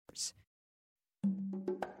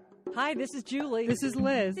Hi, this is Julie. This is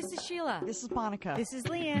Liz. This is Sheila. This is Monica. This is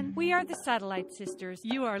Leanne. We are the Satellite Sisters.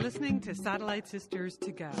 You are listening to Satellite Sisters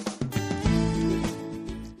to Go.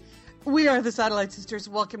 We are the Satellite Sisters.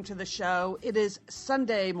 Welcome to the show. It is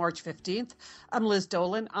Sunday, March 15th. I'm Liz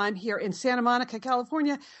Dolan. I'm here in Santa Monica,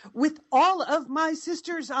 California, with all of my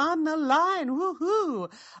sisters on the line. Woohoo!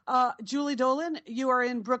 Julie Dolan, you are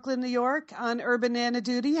in Brooklyn, New York on Urban Nana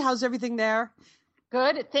duty. How's everything there?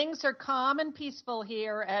 Good. Things are calm and peaceful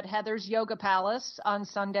here at Heather's Yoga Palace on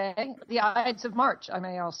Sunday, the Ides of March, I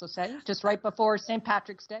may also say, just right before St.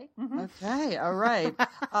 Patrick's Day. Mm-hmm. Okay, all right.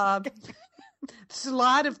 There's a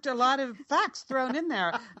lot of facts thrown in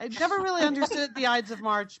there. I never really understood the Ides of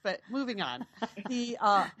March, but moving on.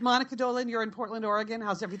 Monica Dolan, you're in Portland, Oregon.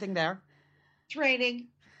 How's everything there? It's raining.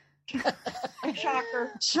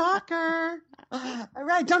 Shocker. Shocker. All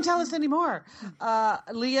right, don't tell us anymore.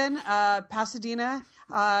 Leanne, Pasadena,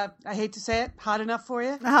 I hate to say it, hot enough for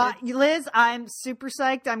you? Liz, I'm super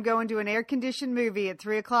psyched. I'm going to an air-conditioned movie at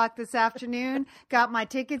 3 o'clock this afternoon. Got my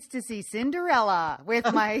tickets to see Cinderella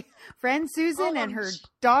with my friend Susan and her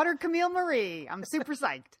daughter Camille Marie. I'm super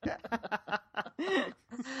psyched.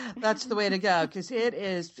 That's the way to go, because it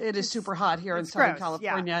is super hot here in Southern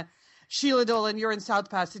California. Yeah. Sheila Dolan, you're in South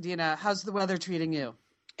Pasadena. How's the weather treating you?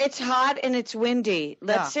 It's hot and it's windy.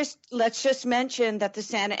 Let's just mention that the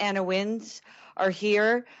Santa Ana winds are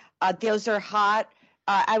here. Those are hot.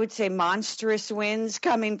 I would say monstrous winds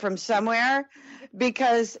coming from somewhere,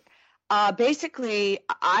 because basically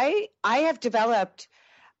I have developed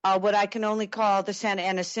what I can only call the Santa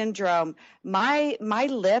Ana syndrome. My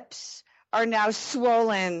lips are now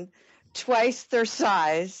swollen twice their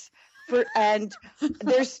size. And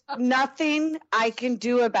there's nothing I can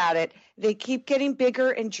do about it. They keep getting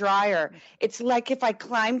bigger and drier. It's like if I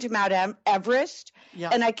climbed Mount Everest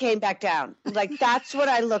and I came back down. Like, that's what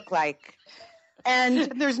I look like.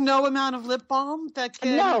 And there's no amount of lip balm that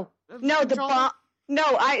can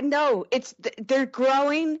they're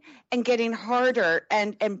growing and getting harder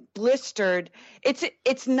and blistered.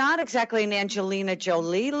 It's not exactly an Angelina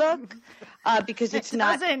Jolie look. Because it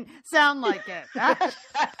doesn't sound like it.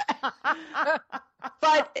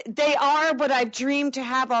 But they are what I've dreamed to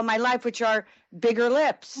have all my life, which are bigger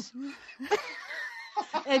lips.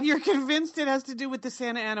 And you're convinced it has to do with the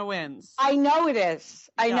Santa Ana winds? I know it is.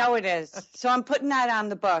 I know it is. So I'm putting that on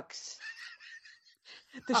the books.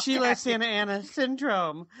 The Sheila Santa Ana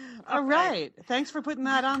syndrome. All right. Thanks for putting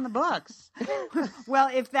that on the books. Well,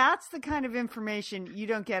 if that's the kind of information you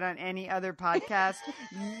don't get on any other podcast,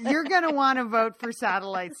 you're going to want to vote for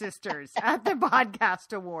Satellite Sisters at the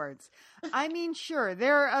Podcast Awards. I mean, sure,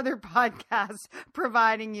 there are other podcasts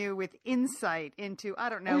providing you with insight into, I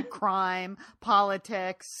don't know, crime,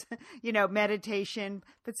 politics, meditation.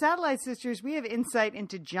 But Satellite Sisters, we have insight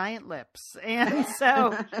into giant lips. And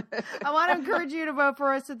so I want to encourage you to vote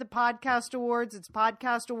for us at the Podcast Awards. It's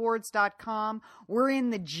podcastawards.com. We're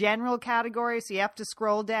in the general category, so you have to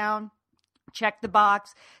scroll down. Check the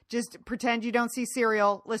box. Just pretend you don't see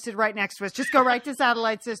cereal listed right next to us. Just go right to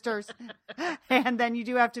Satellite Sisters. And then you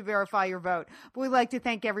do have to verify your vote. But we'd like to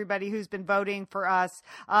thank everybody who's been voting for us.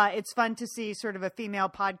 It's fun to see sort of a female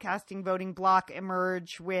podcasting voting block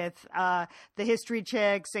emerge with the History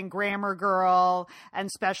Chicks and Grammar Girl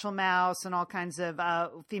and Special Mouse and all kinds of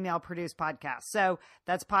female produced podcasts. So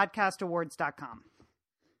that's podcastawards.com.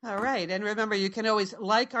 All right. And remember, you can always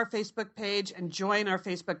like our Facebook page and join our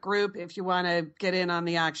Facebook group if you want to get in on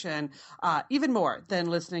the action, even more than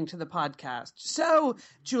listening to the podcast. So,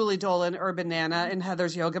 Julie Dolan, Urban Nana, and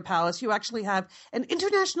Heather's Yoga Palace, you actually have an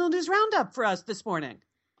international news roundup for us this morning.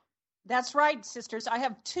 That's right, sisters. I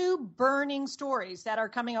have two burning stories that are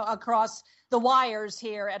coming across the wires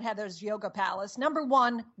here at Heather's Yoga Palace. Number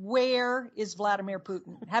one, where is Vladimir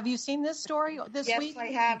Putin? Have you seen this story this week? Yes, I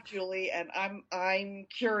have, Julie, and I'm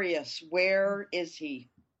curious. Where is he?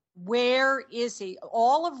 Where is he?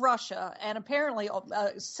 All of Russia, and apparently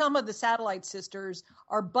some of the Satellite Sisters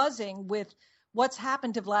are buzzing with what's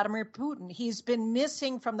happened to Vladimir Putin. He's been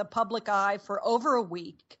missing from the public eye for over a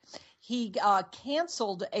week. He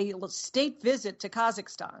canceled a state visit to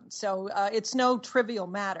Kazakhstan, so it's no trivial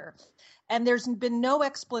matter. And there's been no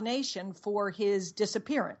explanation for his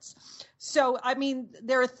disappearance. So, I mean,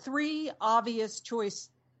 there are three obvious choices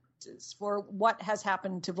for what has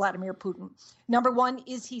happened to Vladimir Putin. Number one,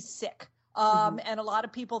 is he sick? And a lot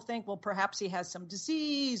of people think, well, perhaps he has some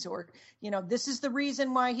disease or, this is the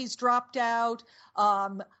reason why he's dropped out.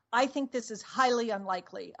 I think this is highly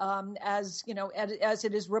unlikely, as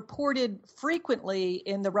it is reported frequently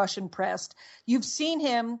in the Russian press. You've seen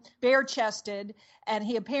him bare-chested, and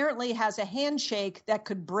he apparently has a handshake that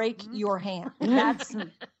could break your hand.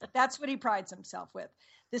 That's what he prides himself with.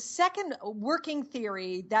 The second working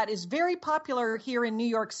theory that is very popular here in New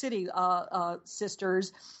York City,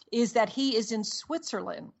 sisters, is that he is in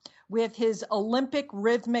Switzerland with his Olympic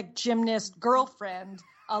rhythmic gymnast girlfriend,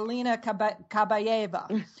 Alina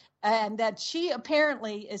Kabayeva. And that she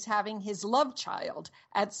apparently is having his love child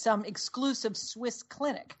at some exclusive Swiss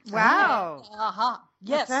clinic. Wow.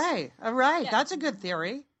 Yes. Okay. All right. Yes. That's a good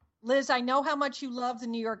theory. Liz, I know how much you love the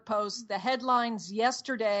New York Post. The headlines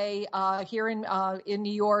yesterday here in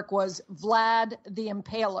New York was Vlad the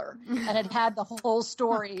Impaler, and it had the whole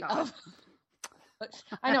story of.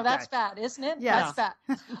 I know that's fat, isn't it? Yes. That's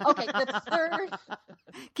fat. Okay, the third.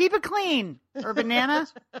 Keep it clean, or banana.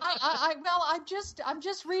 I'm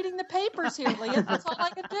just reading the papers here, Leah. That's all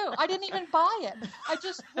I could do. I didn't even buy it. I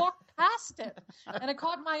just walked past it, and it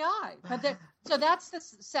caught my eye. So that's the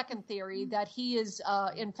second theory, that he is,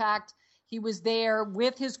 in fact, he was there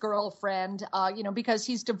with his girlfriend, because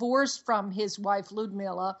he's divorced from his wife,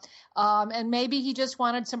 Ludmila. And maybe he just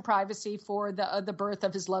wanted some privacy for the birth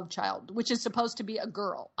of his love child, which is supposed to be a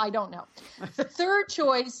girl. I don't know. The third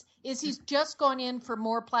choice is he's just gone in for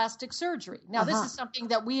more plastic surgery. Now, this is something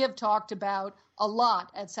that we have talked about a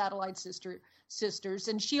lot at Satellite Sisters.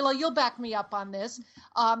 And Sheila, you'll back me up on this,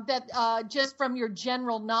 that just from your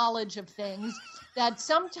general knowledge of things, that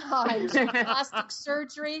sometimes plastic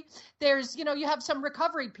surgery, there's, you have some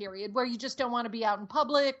recovery period where you just don't want to be out in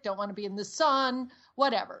public, don't want to be in the sun,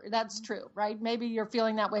 whatever. That's true, right? Maybe you're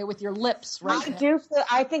feeling that way with your lips right now.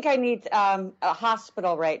 I think I need a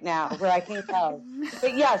hospital right now where I can go.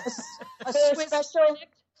 But yes, A there are Swiss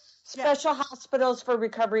special hospitals for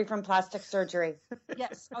recovery from plastic surgery.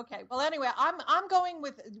 Yes. Okay. Well, anyway, I'm going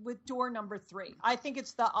with door number 3. I think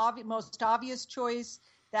it's the most obvious choice.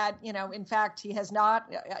 That, in fact, he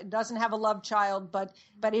doesn't have a love child, but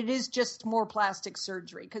it is just more plastic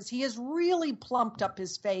surgery, because he has really plumped up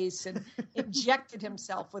his face and injected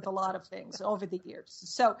himself with a lot of things over the years.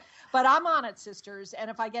 So, but I'm on it, sisters. And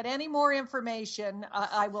if I get any more information,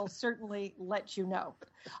 I will certainly let you know.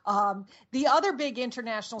 The other big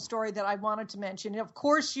international story that I wanted to mention, of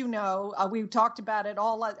course, we talked about it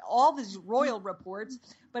all these royal reports,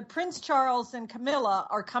 but Prince Charles and Camilla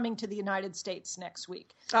are coming to the United States next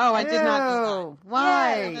week. Oh, I did not know.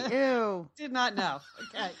 Why? Yeah. Ew. Did not know.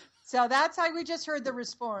 Okay. So that's how we just heard the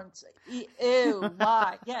response. Ew,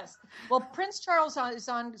 why? Yes. Well, Prince Charles is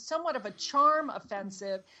on somewhat of a charm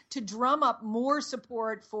offensive to drum up more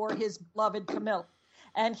support for his beloved Camilla.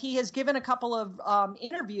 And he has given a couple of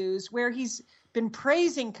interviews where he's been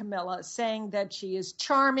praising Camilla, saying that she is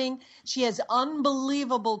charming. She has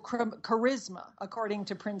unbelievable charisma, according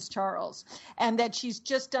to Prince Charles, and that she's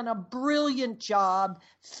just done a brilliant job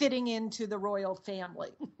fitting into the royal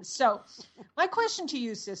family. So my question to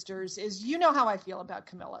you, sisters, is how I feel about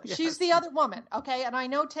Camilla. Yes. She's the other woman, okay? And I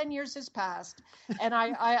know 10 years has passed, and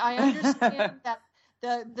I understand that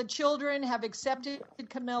the children have accepted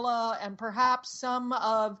Camilla, and perhaps some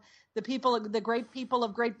of the great people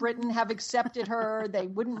of Great Britain have accepted her. They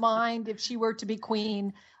wouldn't mind if she were to be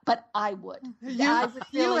queen, but I would. You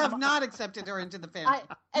have not accepted her into the family.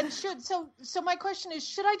 So my question is,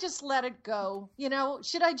 should I just let it go?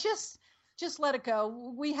 Should I just let it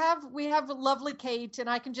go? We have a lovely Kate, and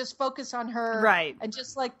I can just focus on her, right? And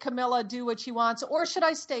just let Camilla do what she wants, or should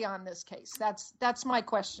I stay on this case? That's my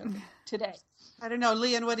question today. I don't know.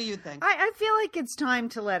 Leanne, what do you think? I feel like it's time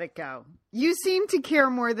to let it go. You seem to care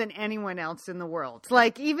more than anyone else in the world.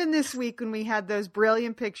 Like, even this week when we had those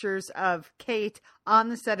brilliant pictures of Kate on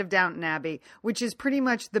the set of Downton Abbey, which is pretty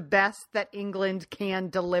much the best that England can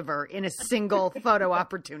deliver in a single photo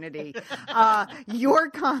opportunity. Your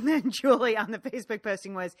comment, Julie, on the Facebook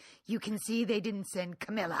posting was, "You can see they didn't send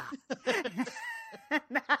Camilla."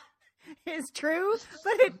 That is true,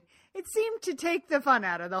 but it seemed to take the fun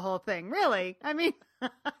out of the whole thing, really. I mean,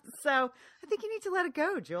 so I think you need to let it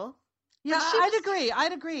go, Jewel. Yeah, I'd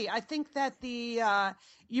agree. I think that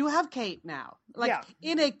you have Kate now.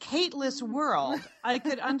 In a Kateless world, I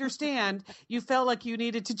could understand you felt like you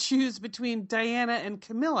needed to choose between Diana and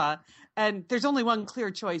Camilla, and there's only one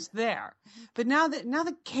clear choice there. But now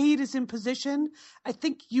that Kate is in position, I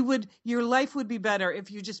think your life would be better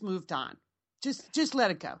if you just moved on. Just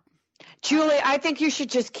let it go. Julie, I think you should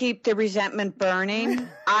just keep the resentment burning.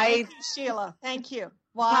 Sheila, thank you.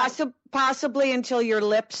 Why? Possibly until your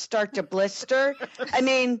lips start to blister. I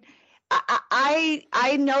mean,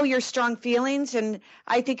 I know your strong feelings, and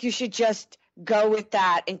I think you should just go with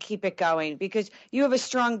that and keep it going, because you have a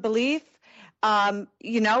strong belief, and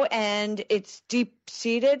it's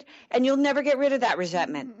deep-seated, and you'll never get rid of that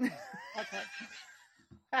resentment.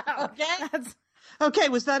 Okay. Okay,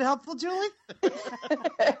 was that helpful, Julie?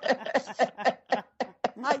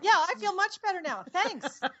 I feel much better now.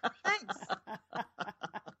 Thanks.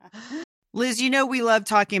 Liz, we love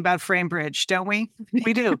talking about FrameBridge, don't we?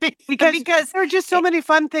 We do. Because there are just so many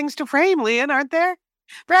fun things to frame, Lian, aren't there?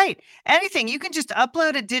 Right. Anything. You can just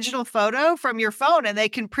upload a digital photo from your phone and they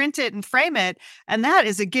can print it and frame it. And that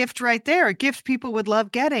is a gift right there, a gift people would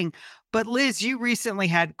love getting. But Liz, you recently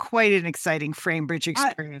had quite an exciting FrameBridge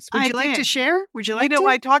experience. Would you like to share? Would you like to?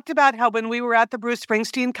 I talked about how when we were at the Bruce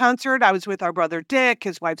Springsteen concert, I was with our brother Dick,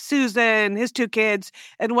 his wife Susan, his 2 kids,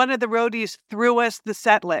 and one of the roadies threw us the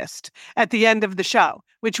set list at the end of the show,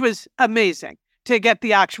 which was amazing to get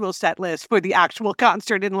the actual set list for the actual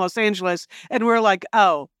concert in Los Angeles. And we're like,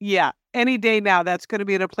 oh, yeah, any day now, that's going to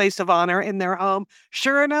be in a place of honor in their home.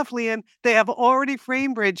 Sure enough, Lian, they have already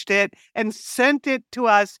FrameBridged it and sent it to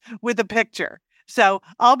us with a picture. So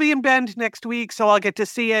I'll be in Bend next week, so I'll get to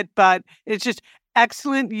see it. But it's just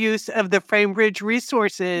excellent use of the FrameBridge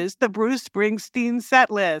resources, the Bruce Springsteen set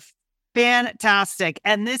list. Fantastic.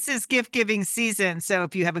 And this is gift giving season. So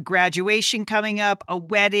if you have a graduation coming up, a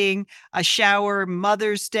wedding, a shower,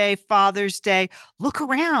 Mother's Day, Father's Day, look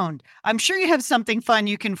around. I'm sure you have something fun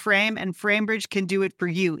you can frame, and FrameBridge can do it for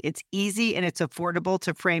you. It's easy and it's affordable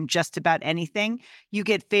to frame just about anything. You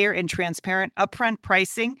get fair and transparent upfront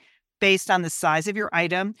pricing based on the size of your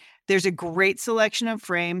item. There's a great selection of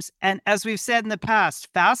frames. And as we've said in the past,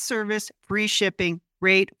 fast service, free shipping,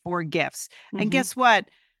 great for gifts. And guess what?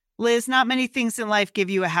 Liz, not many things in life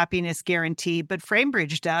give you a happiness guarantee, but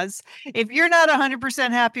FrameBridge does. If you're not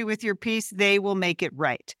 100% happy with your piece, they will make it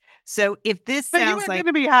right. So if this sounds like... You're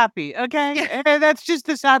going to be happy, okay? That's just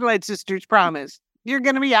the Satellite Sisters promise. You're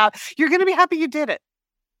going to be out. You're going to be happy you did it.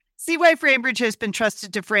 See why FrameBridge has been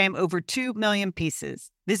trusted to frame over 2 million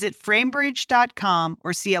pieces. Visit framebridge.com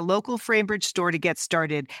or see a local FrameBridge store to get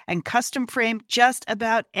started and custom frame just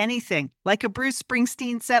about anything, like a Bruce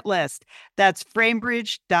Springsteen set list. That's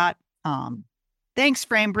framebridge.com. Thanks,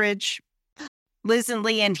 FrameBridge. Liz and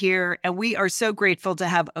Lian here, and we are so grateful to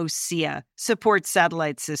have OSEA support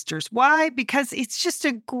Satellite Sisters. Why? Because it's just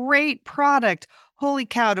a great product. Holy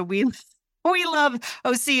cow, do we love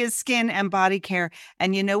OSEA's skin and body care.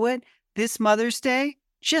 And you know what? This Mother's Day,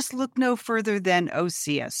 just look no further than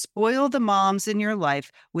OSEA. Spoil the moms in your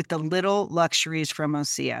life with the little luxuries from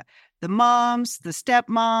OSEA. The moms, the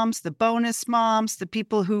stepmoms, the bonus moms, the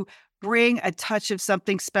people who bring a touch of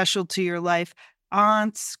something special to your life.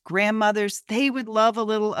 Aunts, grandmothers, they would love a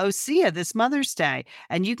little OSEA this Mother's Day.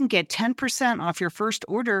 And you can get 10% off your first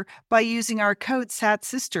order by using our code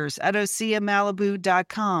SATSisters at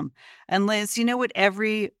OSEAMalibu.com. And Liz, you know what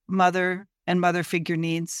every mother and mother figure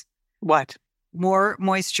needs? What? More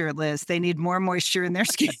moisture, Liz. They need more moisture in their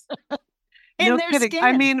skin. No kidding.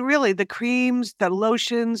 I mean, really, the creams, the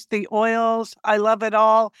lotions, the oils, I love it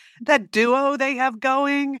all. That duo they have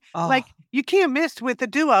going, like you can't miss with the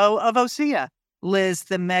duo of OSEA. Liz,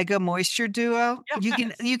 the Mega Moisture Duo.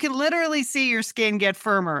 Yes. You can literally see your skin get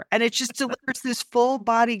firmer, and it just delivers this full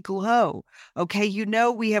body glow. Okay,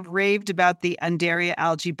 we have raved about the Undaria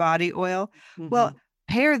Algae Body Oil. Well,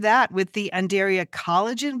 pair that with the Undaria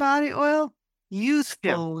Collagen Body Oil.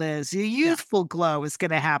 Youthful, Liz. A youthful glow is going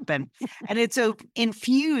to happen. And it's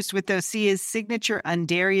infused with OSEA's signature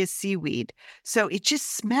Undaria seaweed. So it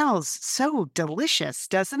just smells so delicious,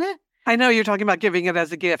 doesn't it? I know you're talking about giving it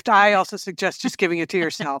as a gift. I also suggest just giving it to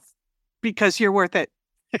yourself because you're worth it.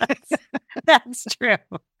 That's true.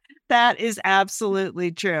 That is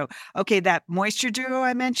absolutely true. Okay, that Moisture Duo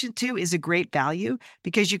I mentioned too is a great value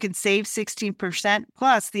because you can save 16%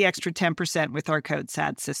 plus the extra 10% with our code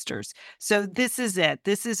SADSisters. So this is it.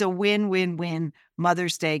 This is a win-win-win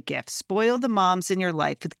Mother's Day gift. Spoil the moms in your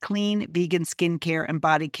life with clean vegan skincare and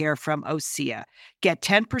body care from OSEA. Get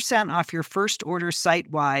 10% off your first order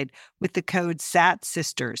site-wide with the code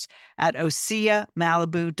SATSisters at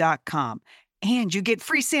OSEAMalibu.com. And you get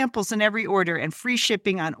free samples in every order and free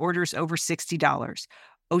shipping on orders over $60.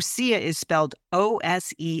 OSEA is spelled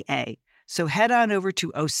O-S-E-A. So head on over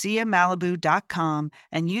to OSEAMalibu.com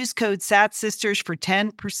and use code SATSisters for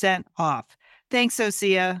 10% off. Thanks,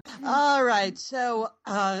 OSEA. All right. So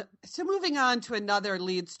moving on to another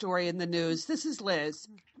lead story in the news. This is Liz.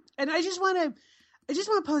 And I just want to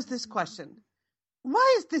pose this question.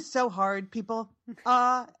 Why is this so hard, people?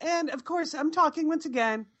 And of course, I'm talking once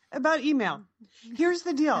again about email. Here's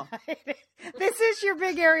the deal. This is your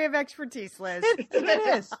big area of expertise, Liz.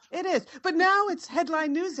 It is. But now it's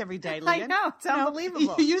headline news every day, Lian. I know. It's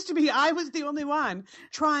unbelievable. It used to be I was the only one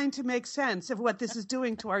trying to make sense of what this is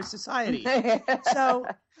doing to our society. So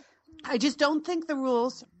I just don't think the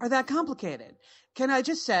rules are that complicated. Can I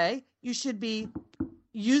just say you should be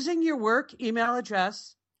using your work email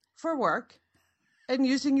address for work and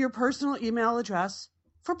using your personal email address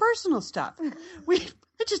for personal stuff.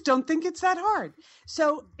 I just don't think it's that hard.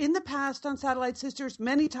 So in the past on Satellite Sisters,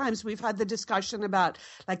 many times we've had the discussion about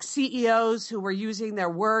like CEOs who were using their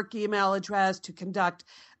work email address to conduct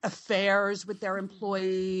affairs with their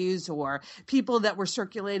employees, or people that were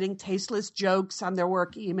circulating tasteless jokes on their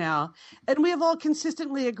work email. And we have all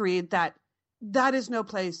consistently agreed that that is no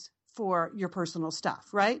place for your personal stuff,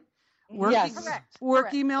 right? Yes.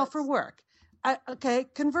 Work email for work. Okay.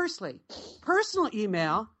 Conversely, personal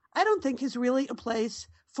email, I don't think is really a place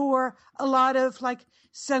for a lot of like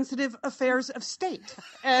sensitive affairs of state.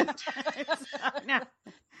 And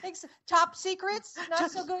top secrets,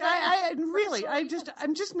 not so good.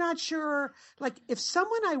 I'm just not sure. Like if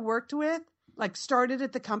someone I worked with, like started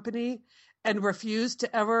at the company and refused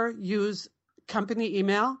to ever use company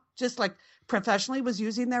email, just like professionally was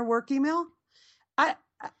using their work email, I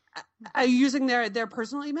using their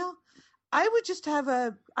personal email, I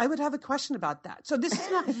would have a question about that. So this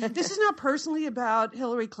is not personally about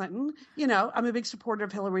Hillary Clinton. You know, I'm a big supporter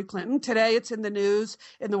of Hillary Clinton. Today it's in the news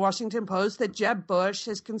in the Washington Post that Jeb Bush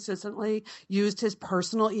has consistently used his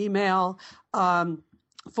personal email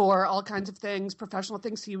for all kinds of things, professional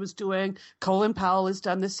things he was doing. Colin Powell has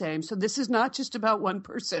done the same. So this is not just about one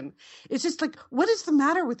person. It's just like, what is the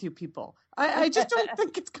matter with you people? I just don't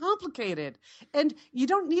think it's complicated. And you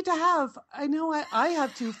don't need to have, I know I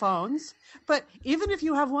have two phones, but even if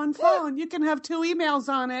you have one phone, you can have two emails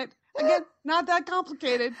on it. Again, not that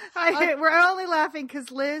complicated. We're only laughing because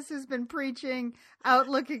Liz has been preaching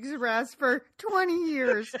Outlook Express for 20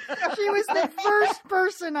 years. She was the first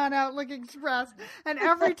person on Outlook Express. And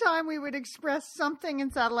every time we would express something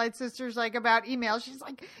in Satellite Sisters, like about email, she's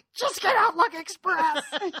like, just get Outlook Express.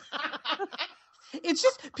 It's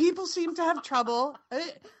just people seem to have trouble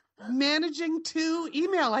managing two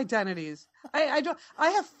email identities. I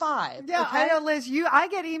have 5. Yeah, okay? I know, Liz. I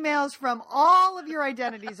get emails from all of your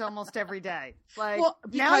identities almost every day. Like,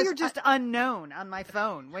 now you're just unknown on my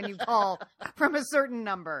phone when you call from a certain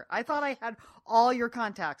number. I thought I had all your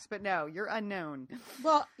contacts, but no, you're unknown.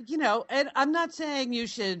 Well, you know, and I'm not saying you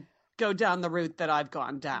should go down the route that I've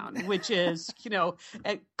gone down, which is, you know,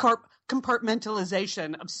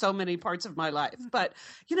 compartmentalization of so many parts of my life. But,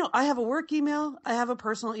 you know, I have a work email, I have a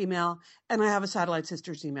personal email, and I have a Satellite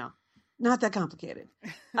Sisters email. Not that complicated.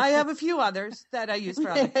 I have a few others that I use for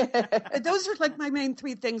others. Those are like my main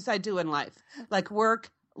 3 things I do in life, like work,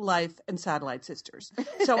 life, and Satellite Sisters.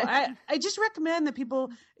 So I just recommend that people,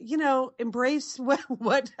 you know, embrace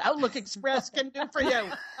what Outlook Express can do for you.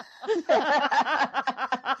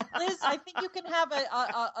 Liz, I think you can have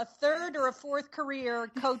a third or a fourth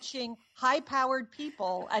career coaching high-powered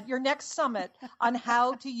people at your next summit on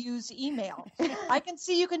how to use email. I can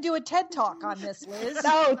see you can do a TED Talk on this, Liz.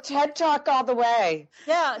 No, TED Talk all the way.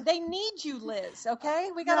 Yeah, they need you, Liz. Okay,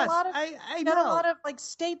 we got a lot of a lot of like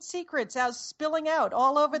state secrets out spilling out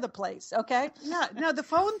all over the place. Okay. No, the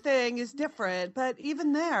phone thing is different, but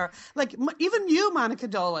even there, like even you, Monica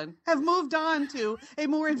Dolan, have moved on to a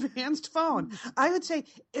more advanced phone. I would say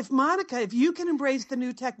if you can embrace the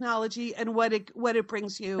new technology and what it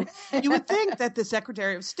brings you, you would think that the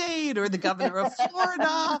Secretary of State or the governor of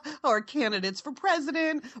Florida or candidates for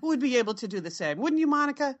president would be able to do the same. Wouldn't you,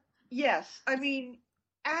 Monica? Yes. I mean,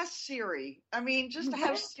 ask Siri. I mean, just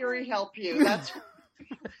have Siri help you. That's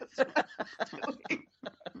what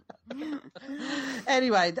I'm doing.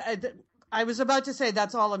 Anyway, I was about to say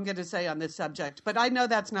that's all I'm going to say on this subject, but I know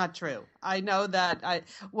that's not true. I know that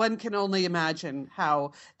one can only imagine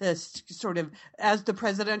how this sort of, as the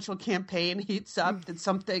presidential campaign heats up, that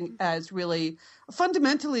something as really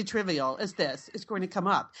fundamentally trivial as this is going to come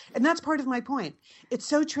up. And that's part of my point. It's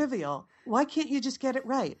so trivial. Why can't you just get it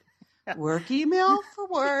right? Work email for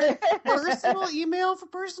work, personal email for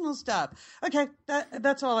personal stuff. Okay,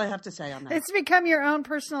 that's all I have to say on that. It's become your own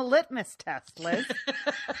personal litmus test, Liz.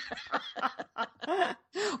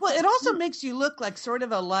 Well, it also makes you look like sort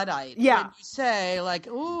of a Luddite. Yeah. When you say like,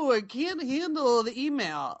 "Oh, I can't handle the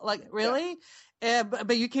email." Like, really? Yeah.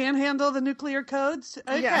 But you can't handle the nuclear codes?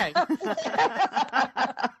 Okay. Yeah.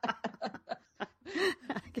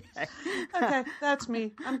 Okay, that's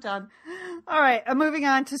me. I'm done. All right, moving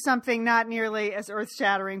on to something not nearly as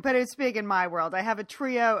earth-shattering, but it's big in my world. I have a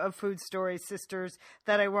trio of food stories, sisters,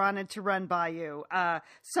 that I wanted to run by you.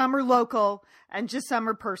 Some are local and just some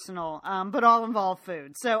are personal, but all involve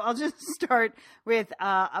food. So I'll just start with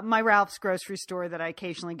my Ralph's grocery store that I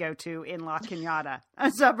occasionally go to in La Cañada,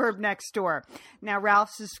 a suburb next door. Now,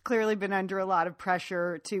 Ralph's has clearly been under a lot of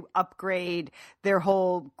pressure to upgrade their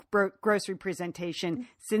whole grocery presentation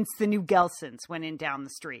since the new Hugh Gelson's went in down the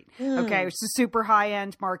street. Okay, it's a super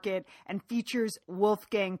high-end market and features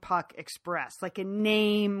Wolfgang Puck Express, like a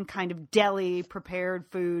name kind of deli, prepared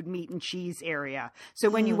food, meat and cheese area. So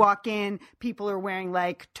when you walk in, people are wearing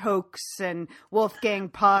like toques and Wolfgang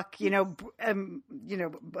Puck,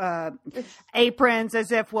 aprons,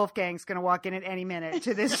 as if Wolfgang's going to walk in at any minute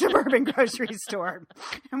to this suburban grocery store.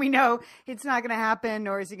 And we know it's not going to happen,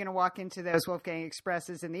 nor is he going to walk into those Wolfgang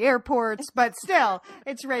Expresses in the airports, but still,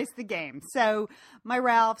 it's raised the game. So my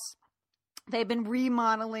Ralphs, they've been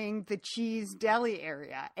remodeling the cheese deli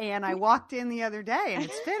area, and I walked in the other day and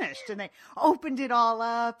it's finished, and they opened it all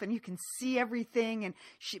up and you can see everything, and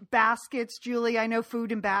baskets, Julie, I know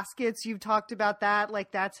food in baskets. You've talked about that.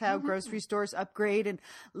 Like that's how grocery stores upgrade, and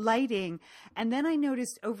lighting. And then I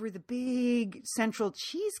noticed over the big central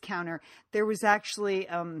cheese counter, there was actually,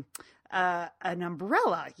 an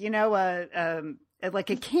umbrella,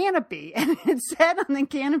 like a canopy, and it said on the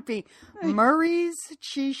canopy, Murray's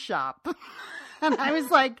Cheese Shop. And I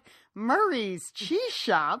was like, Murray's Cheese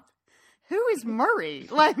Shop? Who is Murray?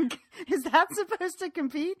 Like, is that supposed to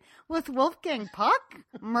compete with Wolfgang Puck?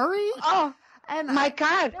 Murray? Oh, and my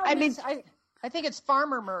God. No, I think it's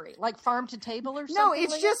Farmer Murray, like farm to table or something. No,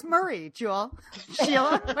 it's like just Murray, Jewel.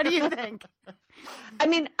 Sheila, what do you think? I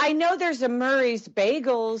mean, I know there's a Murray's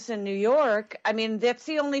Bagels in New York. I mean, that's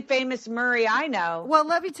the only famous Murray I know. Well,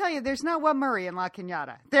 let me tell you, there's not one Murray in La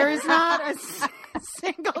Cañada. There is not a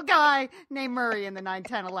single guy named Murray in the 9,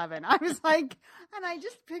 10, 11. I was like, and I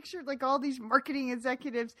just pictured like all these marketing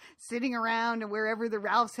executives sitting around and wherever the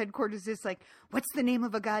Ralph's headquarters is, like, what's the name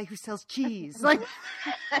of a guy who sells cheese? Like,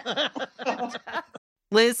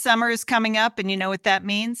 Liz, summer is coming up, and you know what that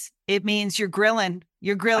means? It means you're grilling.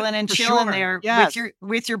 You're grilling and chilling there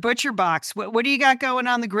with your butcher box. What do you got going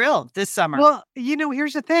on the grill this summer? Well,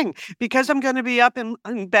 here's the thing. Because I'm going to be up in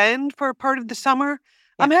Bend for part of the summer,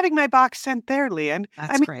 I'm having my box sent there, Leanne.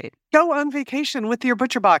 That's great. Go on vacation with your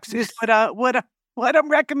butcher box is what I'm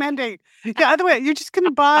recommending. Yeah, other way, you're just going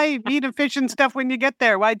to buy meat and fish and stuff when you get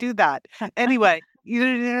there. Why do that? Anyway,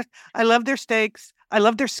 I love their steaks. I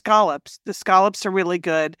love their scallops. The scallops are really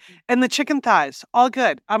good. And the chicken thighs, all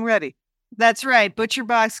good. I'm ready. That's right. Butcher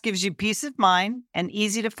Box gives you peace of mind and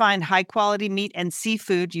easy to find high quality meat and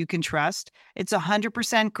seafood you can trust. It's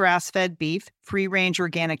 100% grass-fed beef, free-range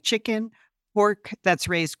organic chicken, pork that's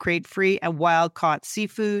raised crate-free, and wild-caught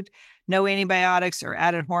seafood. No antibiotics or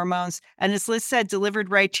added hormones. And as Liz said, delivered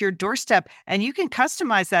right to your doorstep. And you can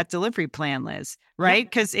customize that delivery plan, Liz, right?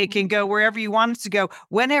 Because it can go wherever you want it to go,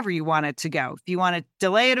 whenever you want it to go. If you want to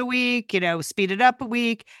delay it a week, speed it up a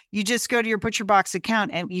week, you just go to your Butcher Box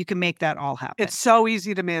account and you can make that all happen. It's so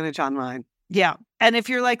easy to manage online. Yeah. And if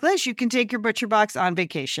you're like Liz, you can take your Butcher Box on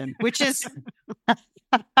vacation, which is...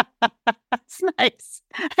 That's nice.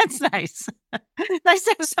 That's nice. Nice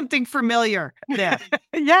to have something familiar there.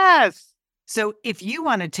 Yes. So if you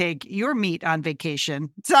want to take your meat on vacation,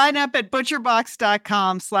 sign up at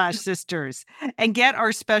butcherbox.com/sisters and get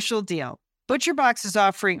our special deal. ButcherBox is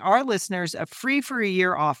offering our listeners a free for a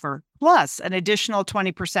year offer plus an additional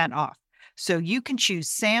 20% off. So you can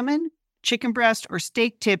choose salmon, chicken breast, or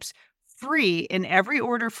steak tips free in every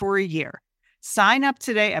order for a year. Sign up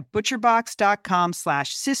today at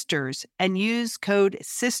butcherbox.com/sisters and use code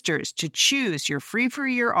SISTERS to choose your free for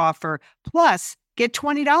a year offer, plus get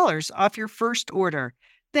 $20 off your first order.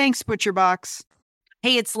 Thanks, ButcherBox.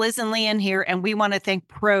 Hey, it's Liz and Leanne here, and we want to thank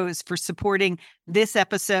Prose for supporting this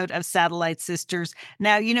episode of Satellite Sisters.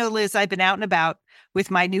 Now, Liz, I've been out and about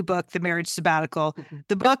with my new book, The Marriage Sabbatical.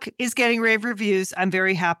 The book is getting rave reviews. I'm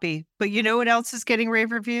very happy. But you know what else is getting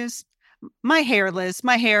rave reviews? My hair, Liz,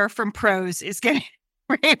 my hair from Prose is getting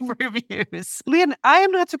rave reviews. Leanne, I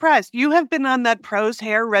am not surprised. You have been on that Prose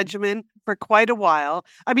hair regimen for quite a while.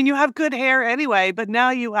 I mean, you have good hair anyway, but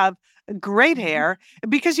now you have great hair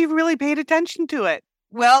because you've really paid attention to it.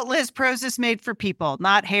 Well, Liz, Prose is made for people,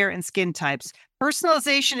 not hair and skin types.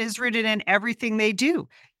 Personalization is rooted in everything they do,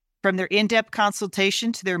 from their in-depth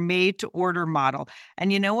consultation to their made-to-order model.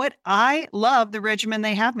 And you know what? I love the regimen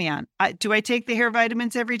they have me on. Do I take the hair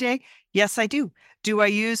vitamins every day? Yes, I do. Do I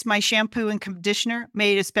use my shampoo and conditioner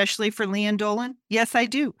made especially for Leanne Dolan? Yes, I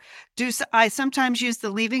do. Do I sometimes use the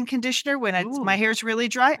leave-in conditioner when my hair's really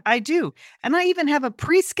dry? I do. And I even have a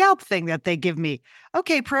pre-scalp thing that they give me.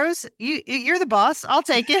 Okay, Prose, you're the boss. I'll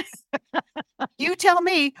take it. You tell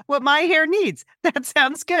me what my hair needs. That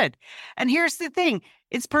sounds good. And here's the thing.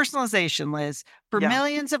 It's personalization, Liz. For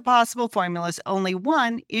millions of possible formulas, only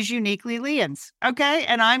one is uniquely Leanne's. Okay?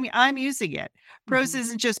 And I'm using it. Prose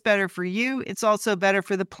isn't just better for you, it's also better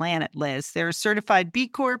for the planet, Liz. They're certified B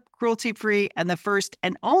Corp, cruelty-free, and the first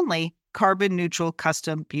and only carbon neutral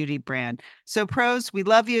custom beauty brand. So Prose, we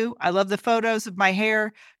love you. I love the photos of my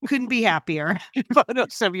hair. Couldn't be happier.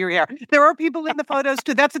 Photos of your hair. There are people in the photos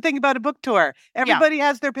too. That's the thing about a book tour. Everybody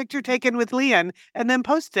has their picture taken with Lian and then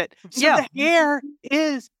post it. So the hair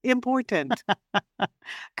is important.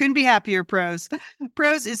 Couldn't be happier, Prose.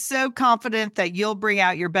 Prose is so confident that you'll bring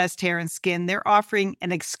out your best hair and skin. They're offering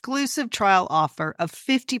an exclusive trial offer of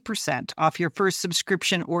 50% off your first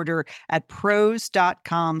subscription order at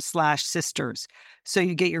prose.com/sisters. So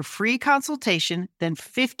you get your free consultation, then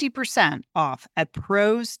 50% off at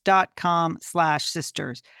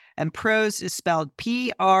prose.com/sisters. And Prose is spelled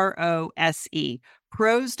Prose.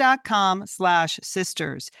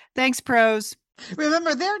 Prose.com/sisters. Thanks, Prose.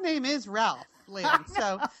 Remember, their name is Ralph, Lian.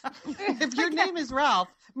 So if your name is Ralph,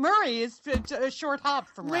 Murray is a short hop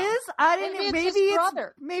from Ralph. Liz, I didn't. Maybe it's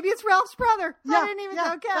brother. Maybe it's Ralph's brother. I didn't even.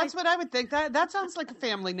 Okay, that's what I would think. That sounds like a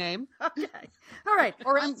family name. Okay, all right.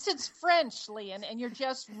 Or else it's French, Lian, and you're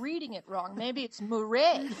just reading it wrong. Maybe it's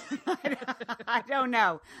Murray. I don't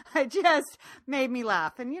know. It just made me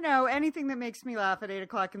laugh, and anything that makes me laugh at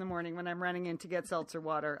 8:00 in the morning when I'm running in to get seltzer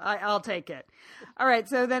water, I'll take it. All right.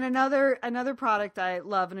 So then another product I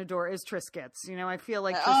love and adore is Triscuits. I feel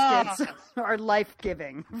like Triscuits are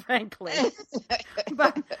life-giving. Frankly,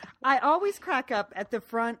 but I always crack up at the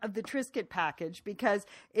front of the Triscuit package because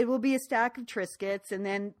it will be a stack of Triscuits and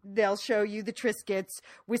then they'll show you the Triscuits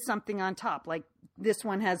with something on top. Like this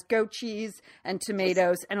one has goat cheese and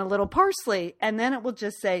tomatoes and a little parsley. And then it will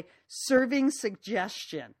just say serving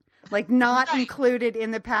suggestion, like not included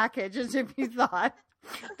in the package, as if you thought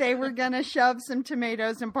they were going to shove some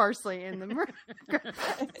tomatoes and parsley in them.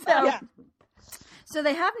 So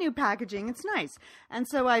they have new packaging. It's nice. And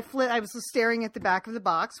so I was staring at the back of the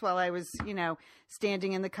box while I was,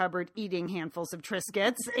 standing in the cupboard eating handfuls of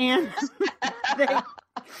Triscuits. And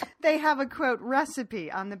they have a, quote, recipe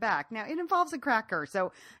on the back. Now, it involves a cracker. So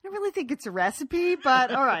I don't really think it's a recipe,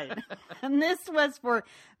 but all right. And this was for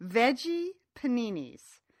veggie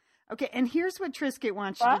paninis. Okay, and here's what Triscuit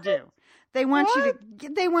wants you to do. They want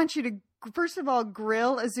you to first of all,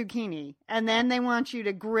 grill a zucchini, and then they want you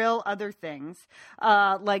to grill other things,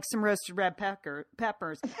 like some roasted red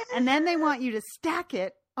peppers, and then they want you to stack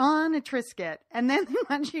it on a Triscuit, and then they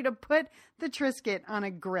want you to put the Triscuit on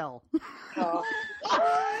a grill. Oh.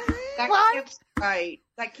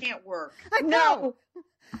 That can't work. I know. No,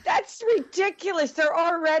 that's ridiculous. They're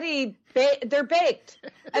already they're baked.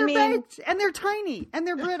 They're baked, and they're tiny, and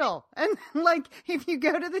they're brittle. And like, if you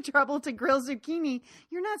go to the trouble to grill zucchini,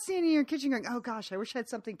 you're not standing in your kitchen going, "Oh gosh, I wish I had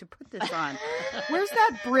something to put this on." Where's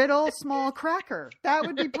that brittle small cracker? That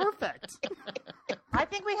would be perfect. I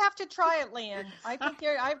think we have to try it, Lian. I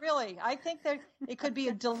think that it could be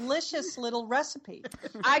a delicious little recipe.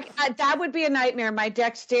 I that would be a nightmare. My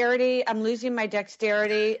dexterity, I'm losing my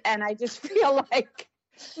dexterity, and I just feel like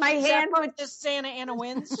my hand would just Santa Ana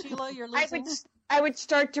wins, Sheila. You're losing. I would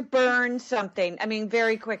start to burn something. I mean,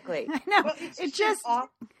 very quickly. I know. Well, it's just an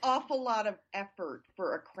awful lot of effort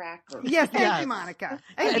for a cracker. Yes, thank you, Monica.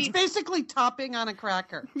 It's basically topping on a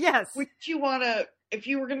cracker. Yes. Would you want to, if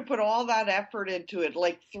you were going to put all that effort into it,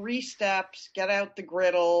 like 3 steps, get out the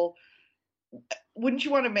griddle, wouldn't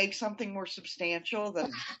you want to make something more substantial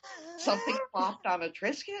than something plopped on a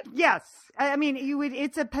Triscuit? Yes. I mean, you would.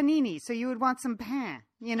 It's a panini, so you would want some pan,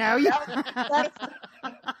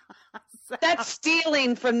 That's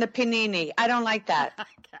stealing from the panini. I don't like that.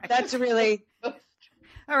 Okay. That's really...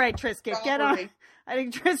 All right, Triscuit, get on. I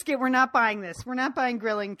think Triscuit, we're not buying this. We're not buying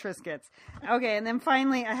grilling Triscuits. Okay, and then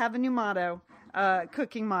finally, I have a new motto,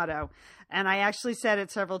 cooking motto, and I actually said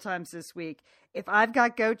it several times this week. If I've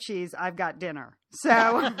got goat cheese, I've got dinner.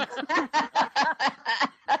 So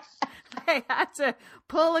I had to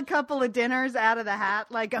pull a couple of dinners out of the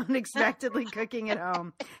hat, like unexpectedly cooking at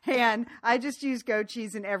home. And I just use goat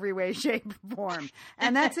cheese in every way, shape, form.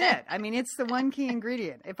 And that's it. I mean, it's the one key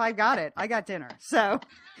ingredient. If I got it, I got dinner. So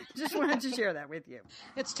just wanted to share that with you.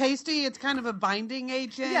 It's tasty. It's kind of a binding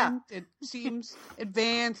agent. Yeah. It seems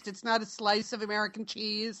advanced. It's not a slice of American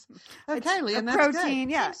cheese. Okay, Lian, that's protein,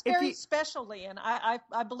 good. yeah. It's very special, Lian.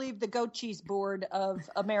 I believe the Goat Cheese Board of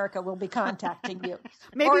America will be contacting you.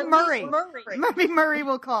 Maybe Murray. Murray. Maybe Murray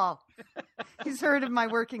will call. He's heard of my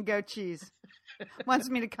work in goat cheese. Wants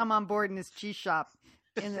me to come on board in his cheese shop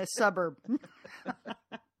in the suburb.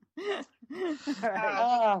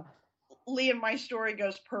 Lian, my story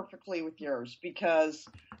goes perfectly with yours because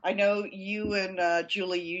I know you and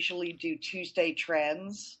Julie usually do Tuesday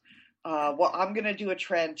trends. Well, I'm going to do a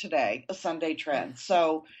trend today, a Sunday trend.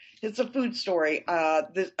 So it's a food story.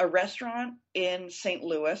 A restaurant in St.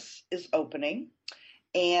 Louis is opening,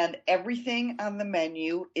 and everything on the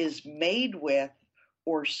menu is made with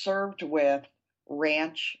or served with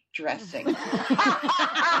ranch dressing.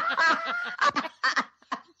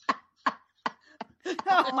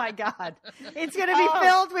 Oh my God. It's going to be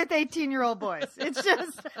filled with 18-year-old boys. It's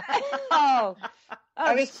just. I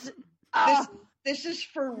mean, this is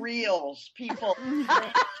for reals, people.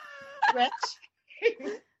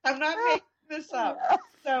 I'm not making this up.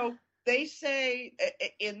 So they say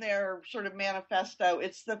in their sort of manifesto,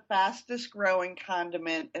 it's the fastest growing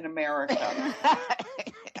condiment in America.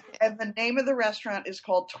 And the name of the restaurant is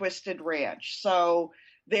called Twisted Ranch. So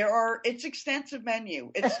it's extensive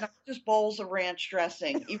menu. It's not just bowls of ranch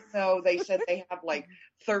dressing, even though they said they have like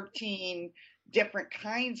 13 different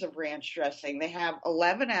kinds of ranch dressing. They have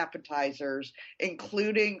 11 appetizers,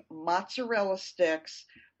 including mozzarella sticks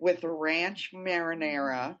with ranch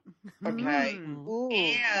marinara, okay,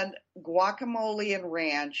 and guacamole and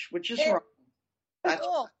ranch, which is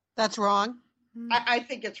wrong. That's wrong. I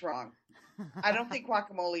think it's wrong. I don't think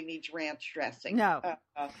guacamole needs ranch dressing. No.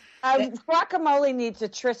 Guacamole needs a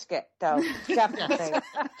Triscuit, though, definitely.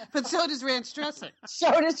 But so does ranch dressing. So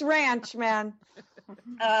does ranch, man.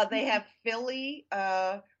 They have Philly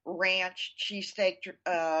ranch cheesesteak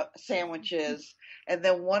sandwiches, and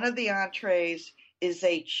then one of the entrees is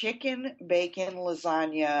a chicken bacon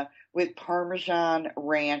lasagna with Parmesan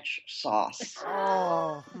ranch sauce.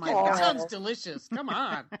 Oh my God. That sounds delicious. Come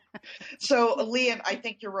on. So, Lian, I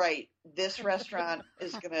think you're right. This restaurant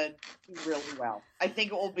is going to do really well. I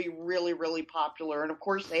think it will be really, really popular. And of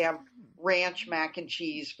course, they have ranch mac and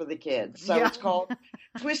cheese for the kids. So it's called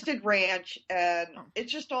Twisted Ranch, and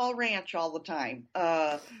it's just all ranch all the time.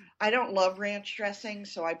 I don't love ranch dressing,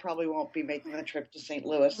 so I probably won't be making the trip to St.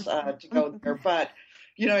 Louis to go there. But,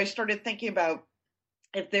 I started thinking about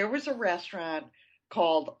if there was a restaurant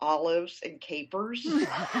called Olives and Capers.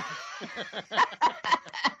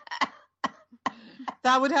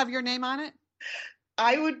 That would have your name on it?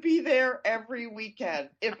 I would be there every weekend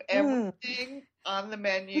if everything on the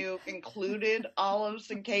menu included olives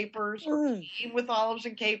and capers or came with olives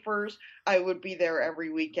and capers. I would be there every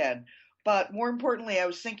weekend. But more importantly, I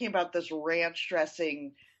was thinking about this ranch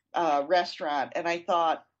dressing restaurant, and I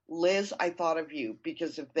thought, Liz, I thought of you,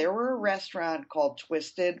 because if there were a restaurant called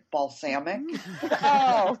Twisted Balsamic,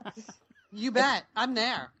 you bet, I'm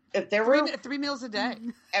there. If there were 3 meals a day,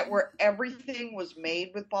 where everything was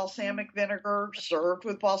made with balsamic vinegar, served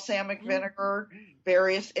with balsamic vinegar,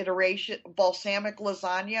 various iterations, balsamic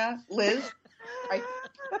lasagna, Liz.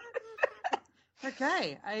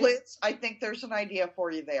 Liz, I think there's an idea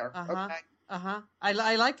for you there. Okay. I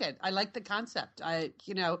like it. I like the concept. I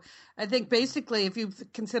think basically if you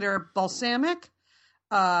consider balsamic,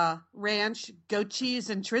 ranch, goat cheese,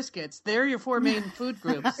 and Triscuits, they're your 4 main food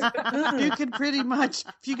groups. You could pretty much,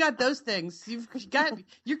 if you got those things,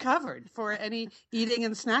 you're covered for any eating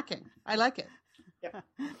and snacking. I like it. Yeah.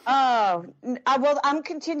 Well, I'm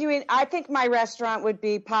continuing. I think my restaurant would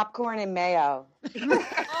be popcorn and mayo.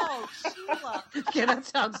 Oh, Sheila. Yeah, that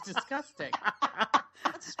sounds disgusting.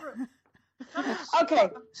 That's true. Okay.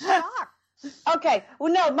 Shocked. Okay.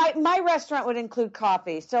 Well, no, my restaurant would include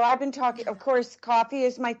coffee. So I've been talking, of course, coffee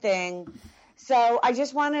is my thing. So I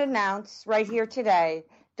just want to announce right here today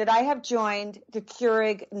that I have joined the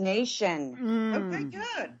Keurig Nation. Okay,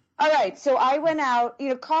 good. All right. So I went out,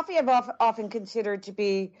 coffee I've often considered to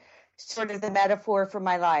be sort of the metaphor for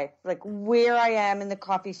my life, like where I am in the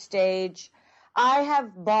coffee stage. I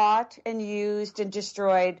have bought and used and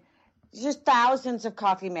destroyed just thousands of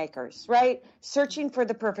coffee makers, right? Searching for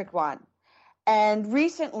the perfect one. And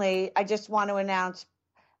recently, I just want to announce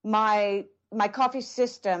my coffee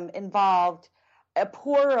system involved a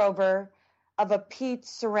pour over of a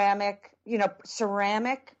Peet's ceramic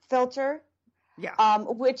filter,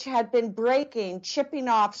 which had been breaking, chipping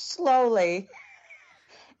off slowly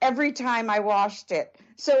every time I washed it.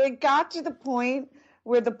 So it got to the point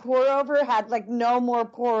where the pour over had like no more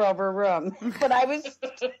pour over room, but I was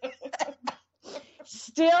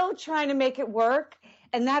still trying to make it work.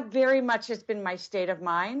 And that very much has been my state of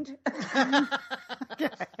mind. And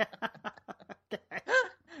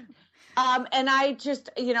I just,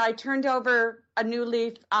 I turned over a new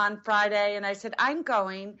leaf on Friday and I said, I'm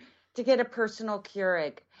going to get a personal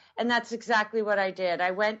Keurig. And that's exactly what I did.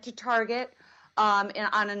 I went to Target in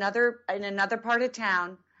another part of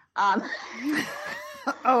town.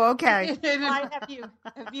 Oh, okay. Why have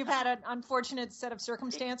you had an unfortunate set of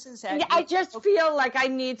circumstances? I just feel like I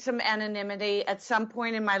need some anonymity at some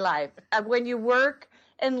point in my life. When you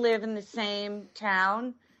and live in the same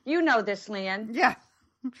town. You know this, Lian. Yeah.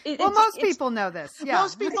 Most people know this. Yeah.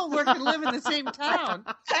 Most people work and live in the same town.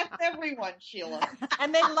 That's everyone, Sheila.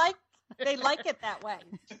 And they like it that way.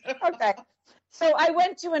 Okay. So I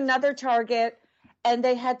went to another Target, and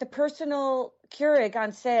they had the personal Keurig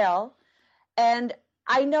on sale. And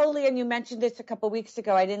I know, Leanne, you mentioned this a couple weeks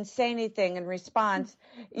ago. I didn't say anything in response.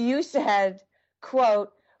 You said,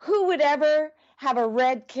 quote, "Who would ever have a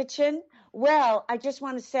red kitchen?" Well, I just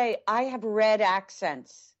want to say I have red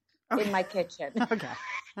accents in my kitchen. Okay.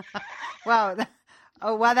 Wow.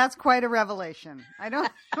 Wow, that's quite a revelation. I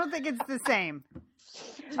don't think it's the same.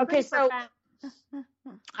 Okay, so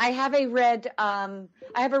I have a red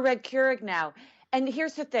Keurig now. And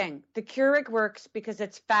here's the thing. The Keurig works because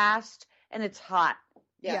it's fast and it's hot.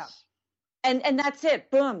 Yes. And that's it.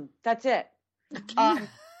 Boom. That's it.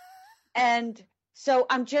 And so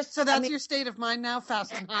I'm just. So that's your state of mind now,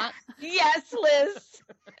 fast and hot? Yes, Liz.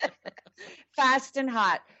 Fast and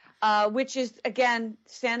hot, which is, again,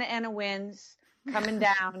 Santa Ana winds coming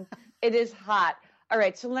down. It is hot. All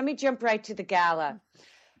right, so let me jump right to the gala.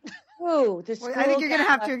 Ooh, the school I think you're going to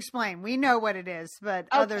have to gala. explain. We know what it is, but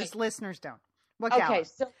others, listeners don't. What gala? Okay,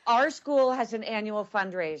 so our school has an annual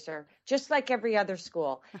fundraiser, just like every other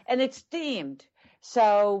school, and it's themed.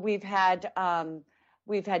 So we've had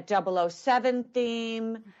 007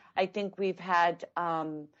 theme. I think we've had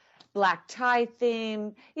black tie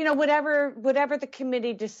theme. You know, whatever the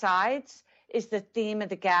committee decides is the theme of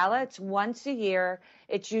the gala. It's once a year.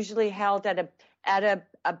 It's usually held at a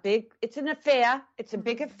big. It's an affair. It's a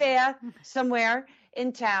big affair somewhere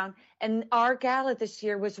in town. And our gala this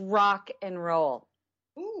year was rock and roll.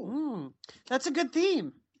 Ooh, that's a good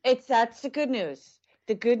theme. That's the good news.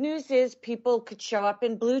 The good news is people could show up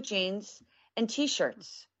in blue jeans and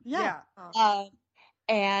T-shirts. Yeah.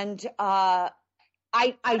 And I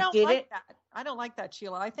don't did like it. that. I don't like that,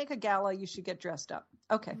 Sheila. I think a gala you should get dressed up.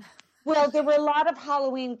 Okay. Well, there were a lot of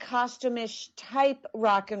Halloween costume-ish type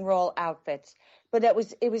rock and roll outfits, but it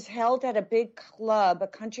was held at a big club, a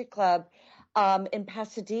country club, in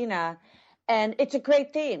Pasadena, and it's a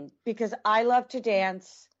great theme because I love to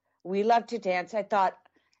dance. We love to dance. I thought,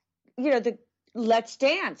 let's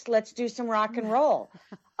dance. Let's do some rock and roll.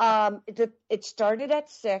 It started at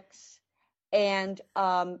 6, and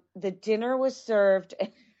the dinner was served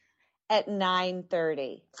at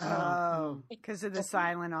 9:30. Oh, because of the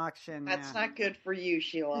silent auction. That's not good for you,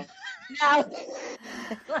 Sheila. Now,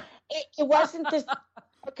 it wasn't this.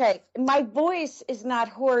 Okay, my voice is not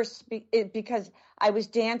hoarse because I was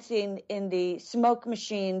dancing in the smoke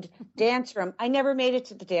machined dance room. I never made it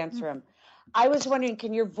to the dance room. I was wondering,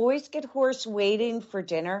 can your voice get hoarse waiting for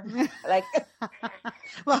dinner? Like,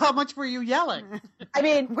 well, how much were you yelling? I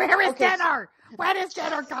mean, where is dinner? When is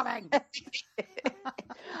dinner coming?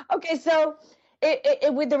 Okay, so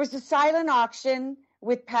there was a silent auction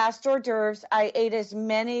with past hors d'oeuvres. I ate as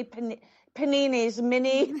many paninis,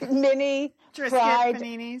 mini Triscuit fried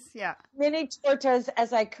paninis, yeah, mini tortas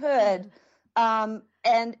as I could,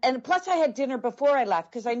 and plus I had dinner before I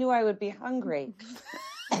left because I knew I would be hungry.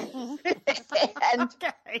 And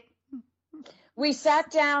okay. we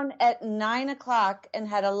sat down at 9:00 and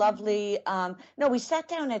had a lovely. We sat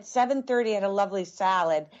down at 7:30, had a lovely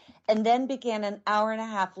salad, and then began an hour and a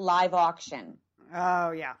half live auction.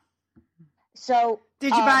 Oh yeah. So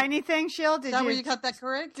did you buy anything, Sheila? Is that where you got that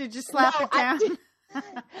correct? Did you slap it down?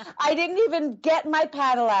 I didn't even get my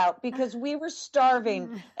paddle out because we were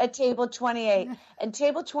starving at table 28. And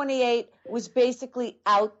table 28 was basically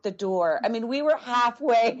out the door. I mean, we were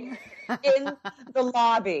halfway in the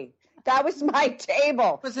lobby. That was my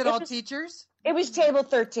table. Was it all teachers? It was table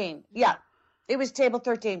 13. Yeah, it was table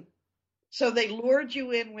 13. So they lured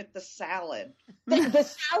you in with the salad. The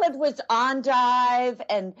salad was endive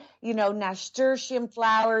and, nasturtium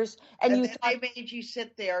flowers. And you then they made you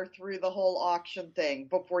sit there through the whole auction thing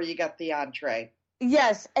before you got the entree.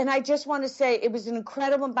 Yes, and I just want to say it was an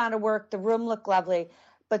incredible amount of work. The room looked lovely.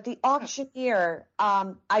 But the auctioneer,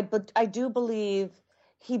 I do believe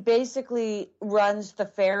he basically runs the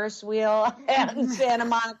Ferris wheel at Santa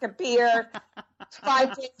Monica Pier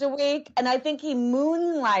 5 days a week. And I think he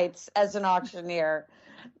moonlights as an auctioneer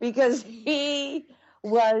because he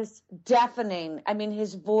was deafening. I mean,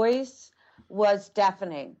 his voice was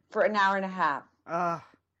deafening for an hour and a half. That's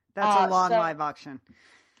a long live auction.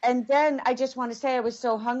 And then I just want to say I was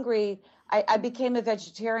so hungry. I became a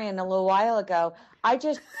vegetarian a little while ago. I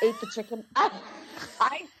just ate the chicken.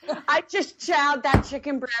 I just chowed that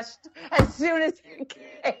chicken breast as soon as it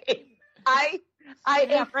came. I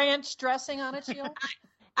ate ranch dressing on it, Sheila?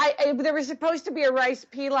 There was supposed to be a rice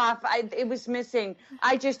pilaf. It was missing.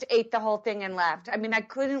 I just ate the whole thing and left. I mean, I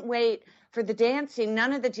couldn't wait for the dancing.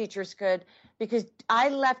 None of the teachers could because I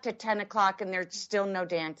left at 10:00 and there's still no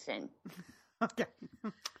dancing.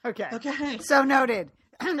 Okay. So noted.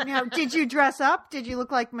 Now, did you dress up? Did you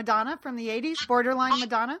look like Madonna from the 80s? Borderline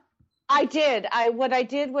Madonna? I did. What I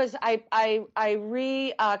did was I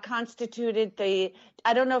reconstituted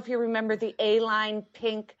I don't know if you remember the A-line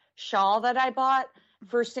pink shawl that I bought.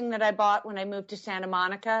 First thing that I bought when I moved to Santa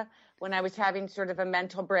Monica, when I was having sort of a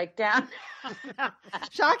mental breakdown.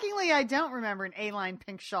 Shockingly, I don't remember an A-line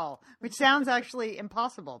pink shawl, which sounds actually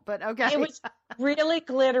impossible, but okay. It was really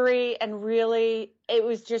glittery and it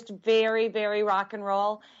was just very, very rock and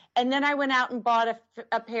roll. And then I went out and bought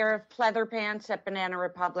a pair of pleather pants at Banana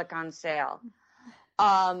Republic on sale.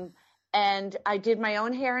 And I did my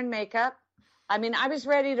own hair and makeup. I mean, I was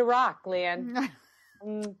ready to rock, Leanne.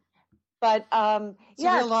 But it's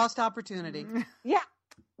a real lost opportunity. Yeah.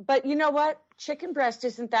 But you know what? Chicken breast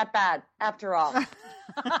isn't that bad after all.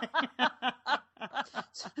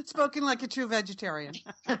 Spoken like a true vegetarian.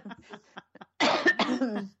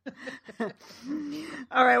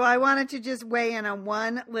 All right. Well, I wanted to just weigh in on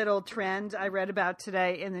one little trend I read about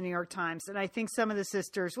today in the New York Times. And I think some of the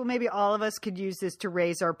sisters, well, maybe all of us could use this to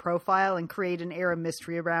raise our profile and create an air of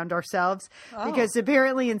mystery around ourselves. Because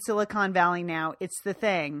apparently in Silicon Valley now, it's the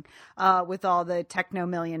thing with all the techno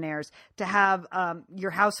millionaires to have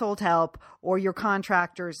your household help or your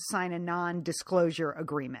contractors sign a non-disclosure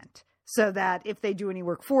agreement. So that if they do any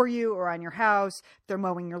work for you or on your house, they're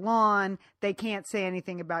mowing your lawn, they can't say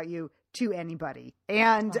anything about you to anybody.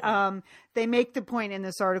 And they make the point in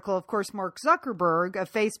this article, of course, Mark Zuckerberg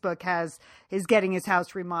of Facebook is getting his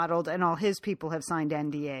house remodeled and all his people have signed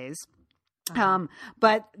NDAs.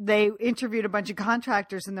 But they interviewed a bunch of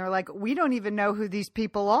contractors and they're like, we don't even know who these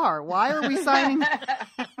people are. Why are we signing?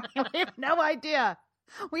 We have no idea.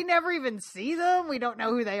 We never even see them. We don't know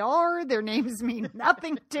who they are. Their names mean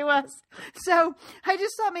nothing to us. So I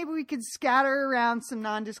just thought maybe we could scatter around some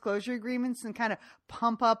non-disclosure agreements and kind of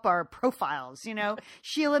pump up our profiles. You know,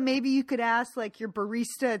 Sheila, maybe you could ask like your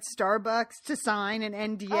barista at Starbucks to sign an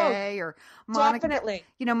NDA or Monica, definitely.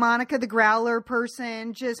 You know, Monica, the growler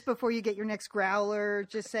person, just before you get your next growler,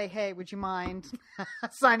 just say, hey, would you mind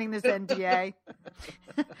signing this NDA?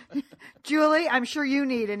 Julie, I'm sure you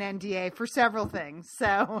need an NDA for several things.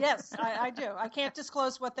 So yes, I do. I can't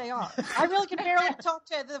disclose what they are. I really can barely talk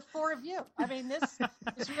to the four of you. I mean, this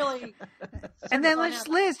is really. And then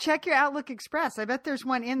Liz, check your Outlook Express. I bet there's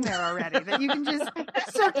one in there already that you can just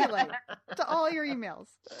circulate to all your emails.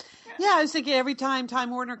 Yeah, I was thinking every time Time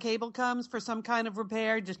Warner Cable comes for some kind of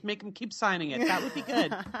repair, just make them keep signing it. That would be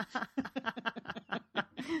good.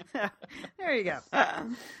 There you go.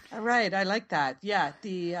 All right, I like that. Yeah,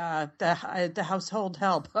 the household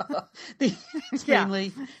help. It's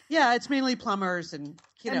mainly plumbers and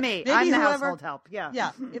and me. I'm the household help.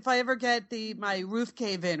 Yeah. If I ever get my roof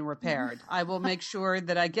cave in repaired, I will make sure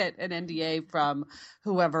that I get an NDA from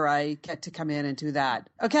whoever I get to come in and do that.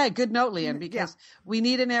 Okay, good note, Leanne, because we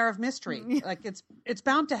need an air of mystery. Like it's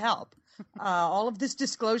bound to help. All of this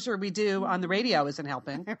disclosure we do on the radio isn't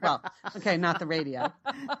helping. Well, okay, not the radio.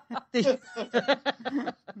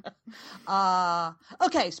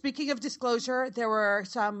 Okay, speaking of disclosure, there were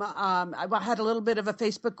some, I had a little bit of a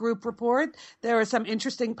Facebook group report. There were some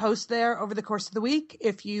interesting posts there over the course of the week.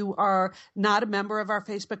 If you are not a member of our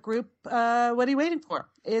Facebook group, what are you waiting for?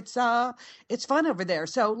 It's fun over there.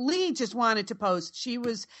 So Lee just wanted to post. She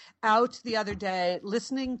was out the other day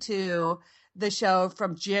listening to the show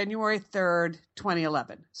from January 3rd,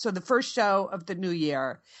 2011. So the first show of the new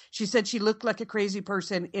year. She said she looked like a crazy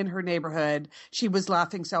person in her neighborhood. She was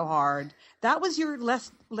laughing so hard. That was your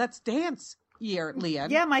Let's Dance year,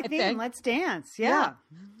 Leanne. Yeah, my theme, Let's Dance. Yeah.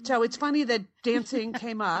 So it's funny that dancing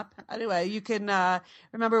came up. Anyway, you can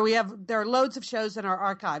remember there are loads of shows in our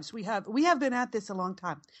archives. We have been at this a long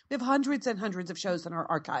time. We have hundreds and hundreds of shows in our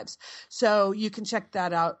archives. So you can check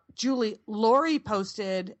that out. Julie, Lori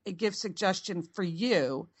posted a gift suggestion for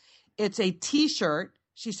you. It's a T-shirt.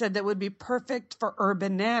 She said that would be perfect for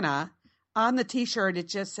Urban Nana. On the T-shirt, it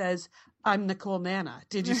just says, "I'm the cool Nana."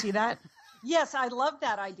 Did you see that? Yes, I love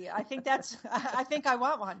that idea. I think I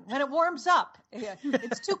want one. When it warms up,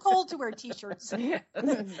 it's too cold to wear T-shirts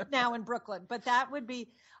now in Brooklyn, but that would be,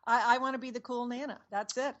 I want to be the cool Nana.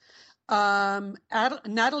 That's it.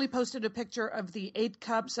 Natalie posted a picture of the 8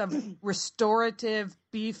 cups of restorative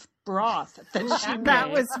beef broth that she made.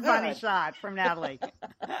 That was a funny shot from Natalie.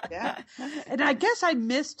 Yeah. And I guess I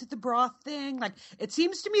missed the broth thing. Like, it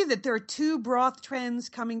seems to me that there are 2 broth trends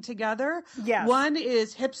coming together. Yes. One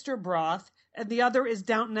is hipster broth. and the other is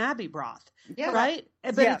Downton Abbey broth. Yeah. Right?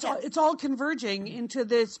 But Yes. it's all converging into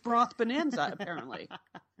this broth bonanza, apparently.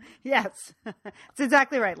 Yes, it's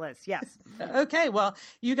exactly right, Liz. Yes. Okay, well,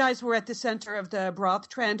 you guys were at the center of the broth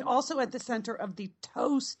trend, also at the center of the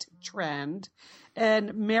toast trend.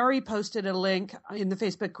 And Mary posted a link in the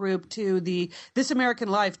Facebook group to the This American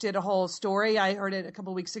Life did a whole story. I heard it a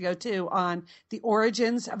couple weeks ago too on the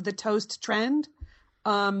origins of the toast trend.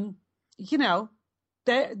 You know,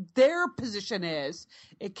 their position is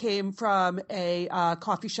it came from a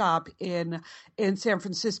coffee shop in San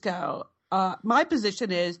Francisco. My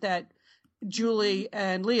position is that Julie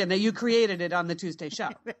and Leah, now you created it on the Tuesday show.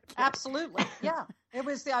 Absolutely. Yeah. It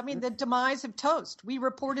was, the demise of toast. We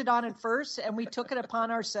reported on it first, and we took it upon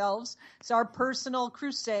ourselves. It's our personal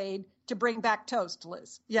crusade to bring back toast,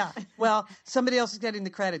 Liz. Yeah. Well, somebody else is getting the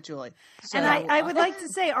credit, Julie. So, And I would like to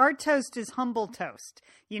say our toast is humble toast.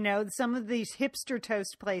 You know, some of these hipster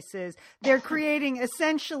toast places, they're creating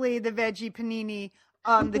essentially the veggie panini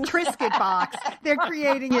the Triscuit box. They're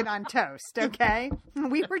creating it on toast, okay?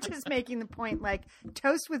 We were just making the point, like,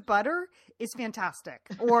 toast with butter is fantastic.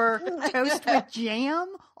 Or toast with jam,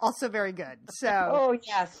 also very good. So, Oh,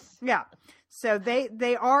 yes. yeah. So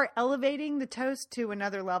they are elevating the toast to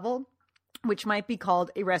another level, which might be called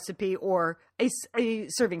a recipe or a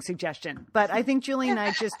serving suggestion. But I think Julie and I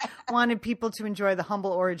just wanted people to enjoy the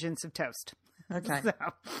humble origins of toast. okay. So.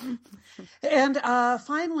 And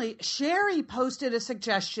finally, Sherry posted a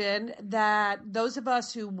suggestion that those of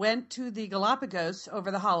us who went to the Galapagos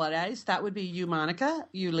over the holidays, that would be you, Monica,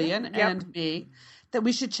 you, Leon, and me, that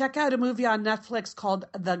we should check out a movie on Netflix called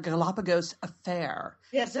The Galapagos Affair.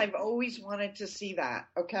 Yes, I've always wanted to see that.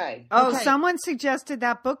 Okay. Oh, Okay. someone suggested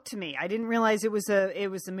that book to me. I didn't realize it was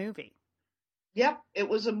a movie. Yep, it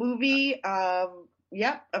was a movie.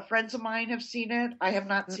 Yep, friends of mine have seen it. I have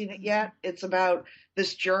not seen it yet. It's about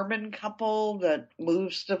this German couple that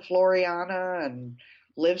moves to Floriana and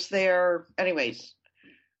lives there. Anyways,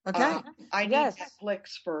 Okay. I need Yes.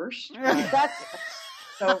 Netflix first. That's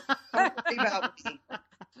So don't worry about me.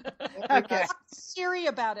 Okay. Talk to Siri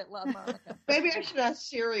about it, love Monica. Maybe I should ask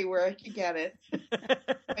Siri where I can get it.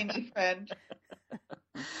 My new friend.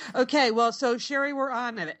 Okay, well, so Sherry, we're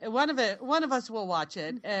on it. One of us will watch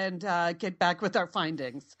it and get back with our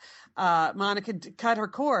findings. Monica cut her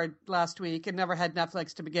cord last week and never had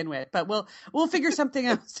Netflix to begin with, but we'll figure something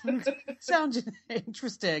out. Sounds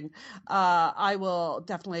interesting. I will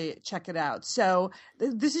definitely check it out. So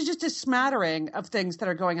this is just a smattering of things that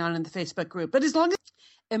are going on in the Facebook group. But as long as,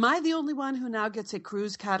 am I the only one who now gets a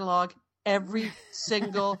cruise catalog every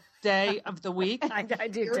single day of the week? I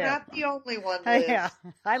do You're too. not the only one, Liz. Yeah,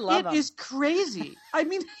 I love It them. is crazy. I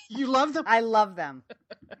mean, you love them. I love them.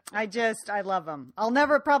 I love them. I'll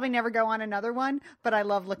probably never go on another one, but I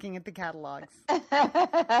love looking at the catalogs.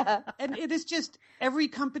 And it is just every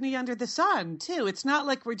company under the sun, too. It's not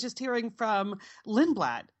like we're just hearing from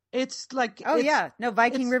Lindblad. It's like, Oh it's yeah, no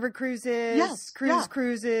Viking it's- River cruises, Yes, yeah.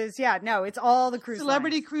 cruises. Yeah, no, it's all the cruise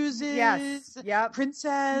Celebrity lines. Cruises, Yes, yep.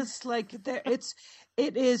 Princess, like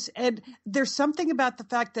it is, and there's something about the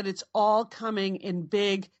fact that it's all coming in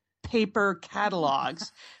big paper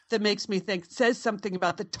catalogs that makes me think, says something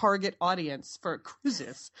about the target audience for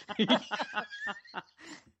cruises.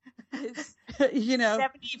 You know,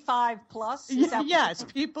 75 plus. Is that what yes,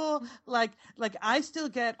 people like I still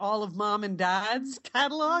get all of mom and dad's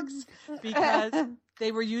catalogs because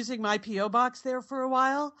they were using my PO box there for a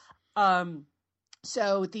while.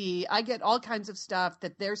 So I get all kinds of stuff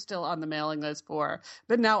that they're still on the mailing list for,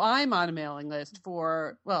 but now I'm on a mailing list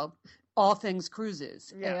for, well, all things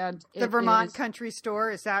cruises. Yeah. And The it Vermont is- Country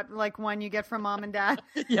Store, is that like one you get from mom and dad?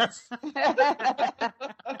 Yes.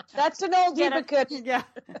 That's an oldie but good. Yeah.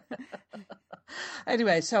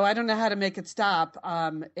 Anyway, so I don't know how to make it stop.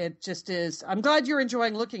 It just is. I'm glad you're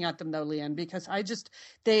enjoying looking at them though, Leanne, because I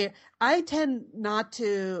tend not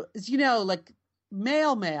to, you know, like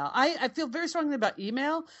mail. I feel very strongly about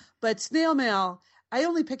email, but snail mail, I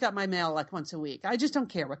only pick up my mail like once a week. I just don't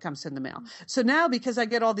care what comes in the mail. So now, because I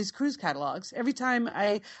get all these cruise catalogs, every time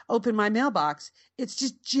I open my mailbox, it's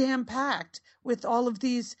just jam packed with all of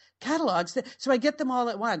these catalogs. So I get them all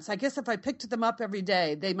at once. I guess if I picked them up every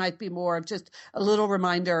day, they might be more of just a little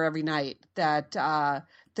reminder every night that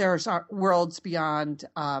there's worlds beyond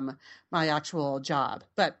my actual job.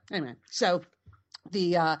 But anyway, so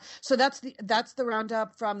that's the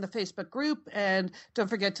roundup from the Facebook group, and don't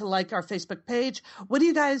forget to like our Facebook page. What are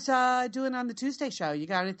you guys doing on the Tuesday show? You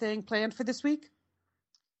got anything planned for this week?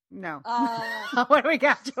 No. What do we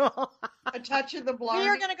got, Joel? A touch of the We blarney.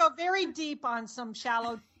 are going to go very deep on some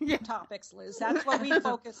shallow topics, Liz. That's what we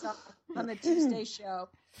focus on the Tuesday show.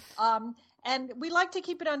 And we like to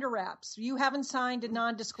keep it under wraps. You haven't signed a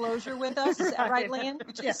non-disclosure with us, right, Lynn?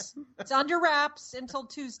 It's under wraps until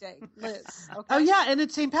Tuesday, Liz. Okay? Oh, yeah, and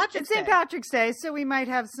it's St. Patrick's It's St. Patrick's Day, so we might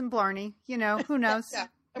have some blarney. You know, who knows? Yeah,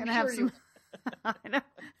 I'm Gonna sure have some. I know.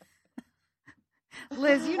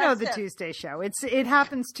 Liz, you know the Tuesday show. It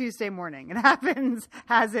happens Tuesday morning. It happens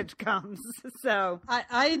as it comes. So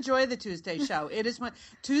I enjoy the Tuesday show. It is my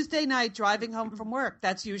Tuesday night driving home from work.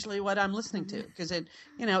 That's usually what I'm listening to because it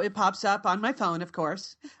pops up on my phone, of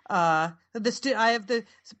course. I have the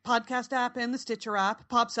podcast app and the Stitcher app.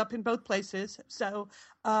 Pops up in both places. So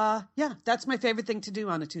that's my favorite thing to do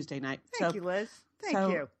on a Tuesday night. Thank you, Liz.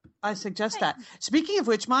 Thank you. I suggest that. Speaking of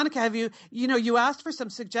which, Monica, have you asked for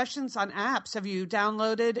some suggestions on apps. Have you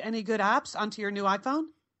downloaded any good apps onto your new iPhone?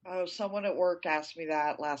 Oh, someone at work asked me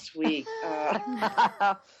that last week.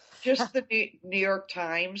 Just the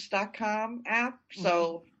NewYorkTimes.com app.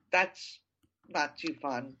 So that's not too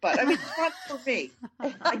fun, but I mean, it's fun for me.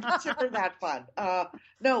 I consider that fun.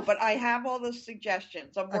 No, but I have all the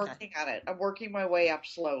suggestions. I'm working on it. I'm working my way up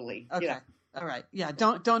slowly. Okay. All right. Yeah.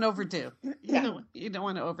 Don't overdo. You don't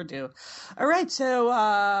want to overdo. All right.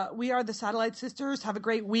 So we are the Satellite Sisters. Have a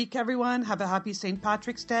great week, everyone. Have a happy St.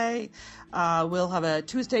 Patrick's Day. We'll have a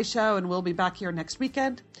Tuesday show and we'll be back here next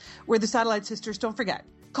weekend. We're the Satellite Sisters. Don't forget,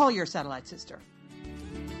 call your Satellite Sister.